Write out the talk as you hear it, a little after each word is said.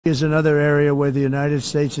Is another area where the United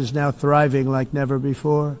States is now thriving like never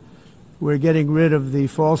before. We're getting rid of the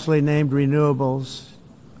falsely named renewables.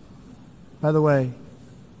 By the way,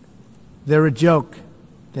 they're a joke.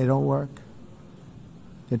 They don't work.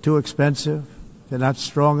 They're too expensive. They're not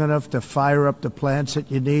strong enough to fire up the plants that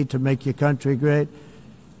you need to make your country great.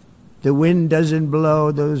 The wind doesn't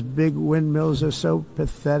blow. Those big windmills are so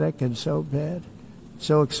pathetic and so bad,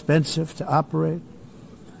 so expensive to operate.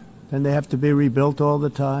 And they have to be rebuilt all the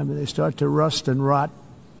time, and they start to rust and rot.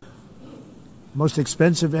 Most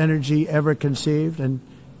expensive energy ever conceived, and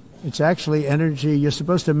it's actually energy. You're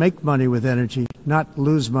supposed to make money with energy, not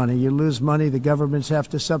lose money. You lose money, the governments have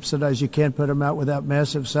to subsidize. You can't put them out without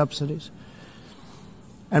massive subsidies.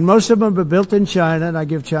 And most of them are built in China, and I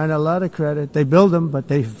give China a lot of credit. They build them, but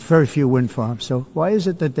they very few wind farms. So why is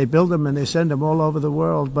it that they build them and they send them all over the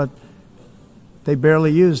world, but they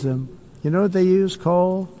barely use them? You know what they use?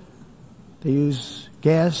 Coal. They use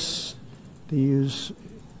gas, they use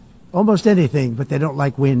almost anything, but they don't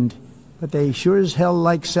like wind. But they sure as hell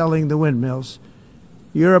like selling the windmills.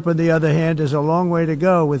 Europe, on the other hand, has a long way to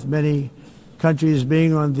go, with many countries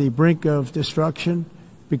being on the brink of destruction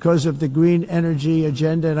because of the green energy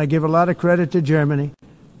agenda. And I give a lot of credit to Germany.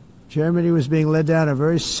 Germany was being led down a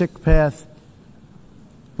very sick path,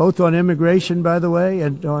 both on immigration, by the way,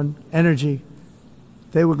 and on energy.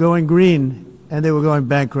 They were going green, and they were going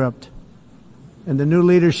bankrupt. And the new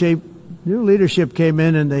leadership came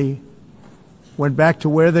in, and they went back to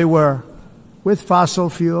where they were with fossil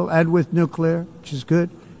fuel and with nuclear, which is good.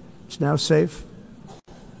 It's now safe,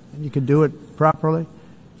 and you can do it properly.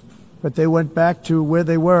 But they went back to where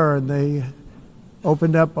they were, and they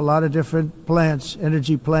opened up a lot of different plants,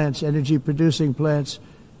 energy producing plants,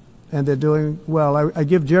 and they're doing well. I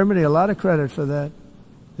give Germany a lot of credit for that.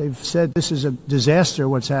 They've said this is a disaster,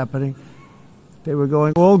 what's happening. They were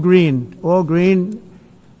going all green. All green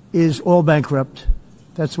is all bankrupt.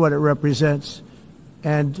 That's what it represents.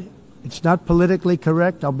 And it's not politically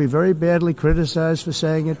correct. I'll be very badly criticized for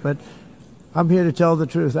saying it, but I'm here to tell the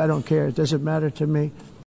truth. I don't care. It doesn't matter to me.